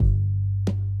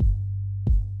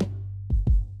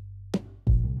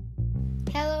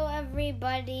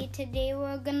everybody. Today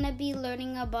we're gonna be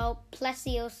learning about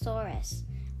plesiosaurs.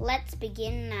 Let's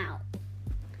begin now.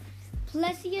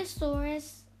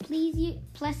 Plesiosaurs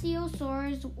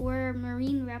were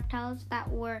marine reptiles that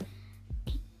were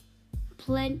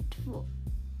plentiful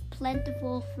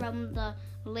from the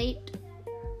late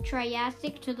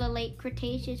Triassic to the late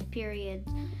Cretaceous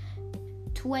periods,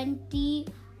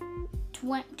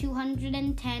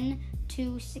 210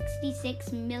 to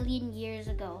 66 million years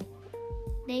ago.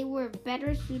 They were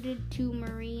better suited to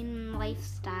marine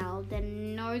lifestyle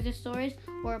than Northosaurs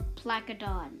or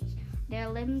Placodons. Their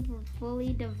limbs were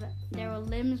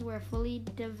fully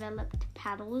developed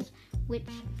paddles, which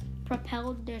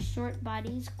propelled their short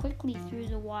bodies quickly through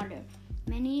the water.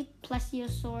 Many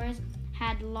plesiosaurs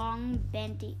had long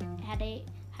bending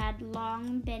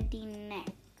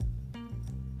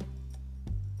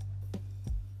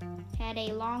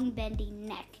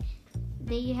neck.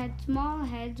 They had small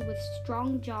heads with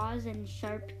strong jaws and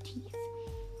sharp teeth.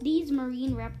 These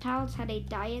marine reptiles had a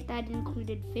diet that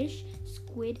included fish,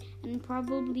 squid, and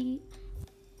probably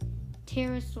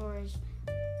pterosaurs,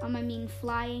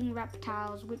 flying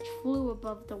reptiles which flew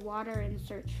above the water in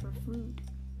search for food.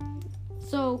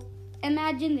 So,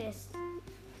 imagine this.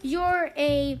 You're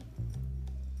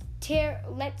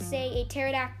let's say a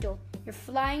pterodactyl. You're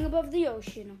flying above the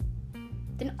ocean.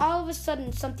 Then all of a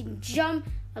sudden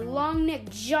a long neck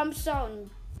jumps out and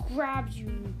grabs you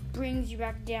and brings you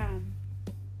back down.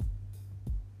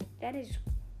 That is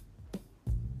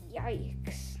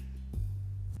yikes.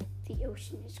 The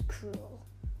ocean is cruel.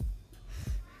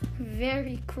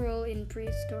 Very cruel in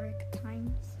prehistoric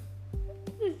times.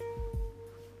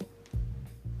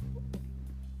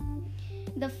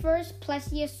 The first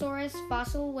plesiosaurus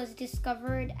fossil was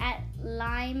discovered at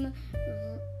Lyme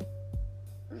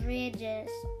Regis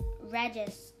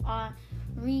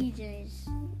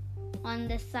on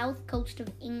the south coast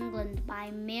of England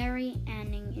by Mary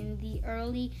Anning in the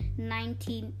early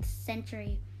 19th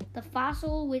century. The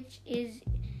fossil, which is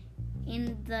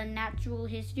in the Natural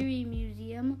History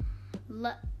Museum,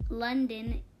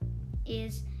 London,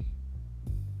 is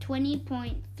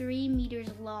 20.3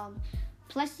 meters long.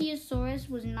 Plesiosaurus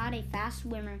was not a fast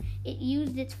swimmer. It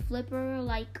used its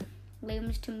flipper-like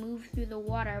limbs to move through the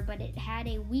water, but it had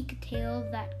a weak tail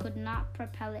that could not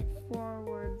propel it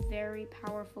forward very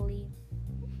powerfully.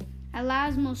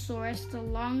 Elasmosaurus, the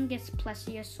longest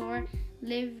plesiosaur,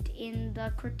 lived in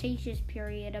the Cretaceous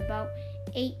period about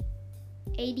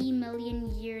 80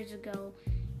 million years ago.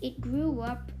 It grew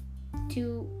up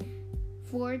to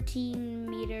 14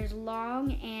 meters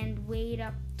long and weighed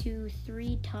up to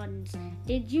 3 tons.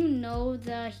 Did you know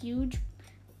the huge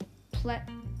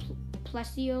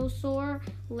plesiosaur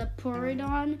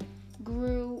Leopardon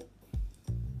grew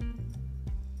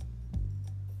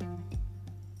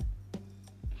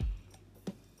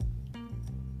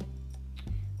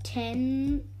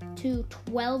 10 to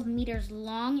 12 meters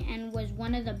long and was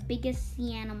one of the biggest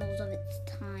sea animals of its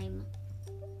time?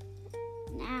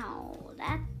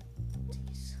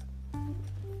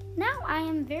 Now I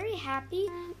am very happy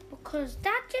because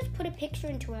that just put a picture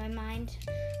into my mind.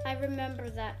 I remember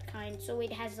that kind. So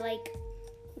it has it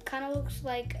kind of looks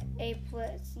like a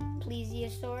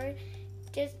plesiosaur.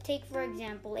 Just take, for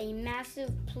example, a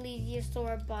massive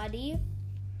plesiosaur body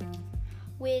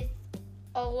with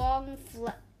a long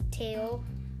tail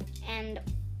and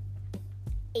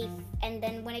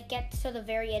then when it gets to the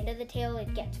very end of the tail,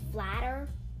 it gets flatter.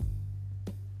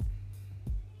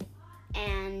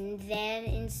 And then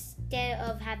instead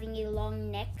of having a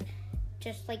long neck,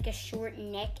 just like a short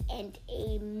neck and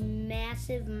a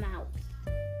massive mouth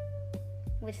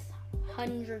with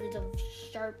hundreds of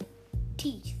sharp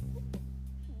teeth.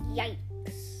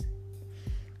 Yikes.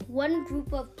 One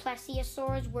group of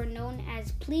plesiosaurs were known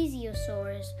as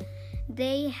plesiosaurs.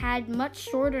 They had much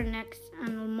shorter necks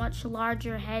and much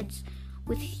larger heads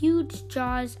with huge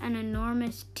jaws and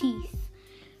enormous teeth.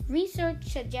 Research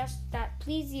suggests that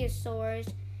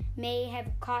plesiosaurs may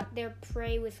have caught their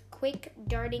prey with quick,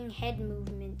 darting head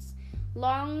movements.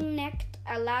 Long-necked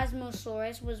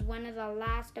Elasmosaurus was one of the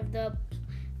last of the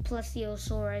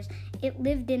plesiosaurs. It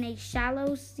lived in a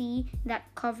shallow sea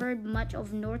that covered much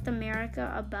of North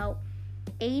America about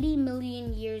 80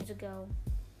 million years ago.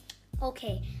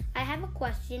 Okay, I have a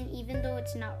question, even though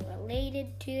it's not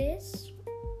related to this.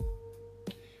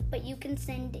 But you can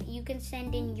send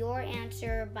in your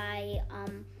answer by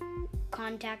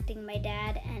contacting my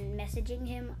dad and messaging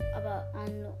him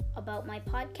about my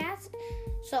podcast.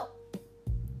 So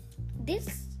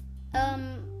this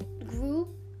group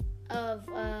of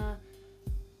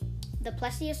the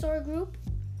plesiosaur group,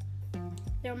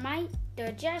 there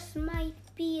just might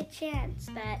be a chance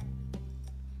that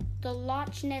the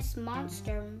Loch Ness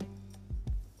monster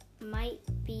might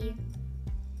be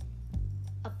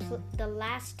the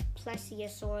last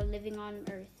plesiosaur living on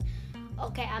Earth.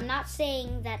 Okay, I'm not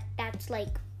saying that that's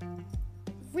like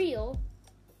real,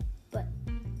 but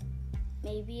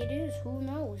maybe it is. Who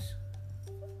knows?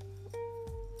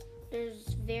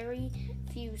 There's very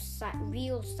few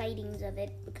real sightings of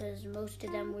it because most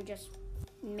of them were just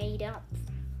made up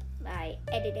by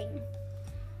editing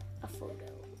a photo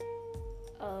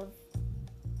of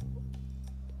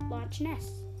Loch Ness.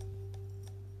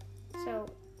 So,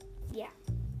 yeah.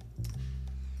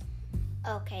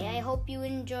 Okay, I hope you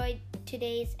enjoyed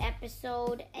today's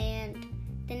episode, and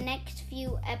the next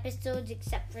few episodes,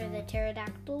 except for the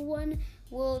pterodactyl one,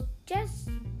 will just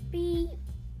be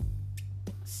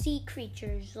sea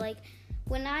creatures. Like,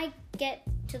 when I get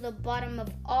to the bottom of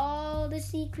all the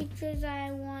sea creatures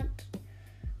I want,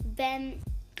 then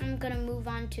I'm gonna move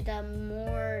on to the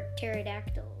more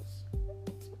pterodactyls.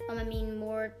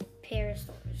 More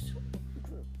pliosaurs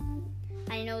group.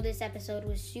 I know this episode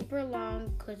was super long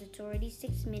because it's already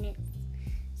 6 minutes.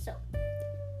 So,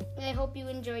 I hope you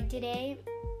enjoyed today's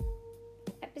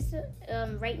episode,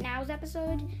 right now's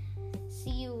episode.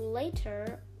 See you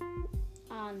later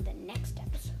on the next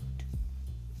episode.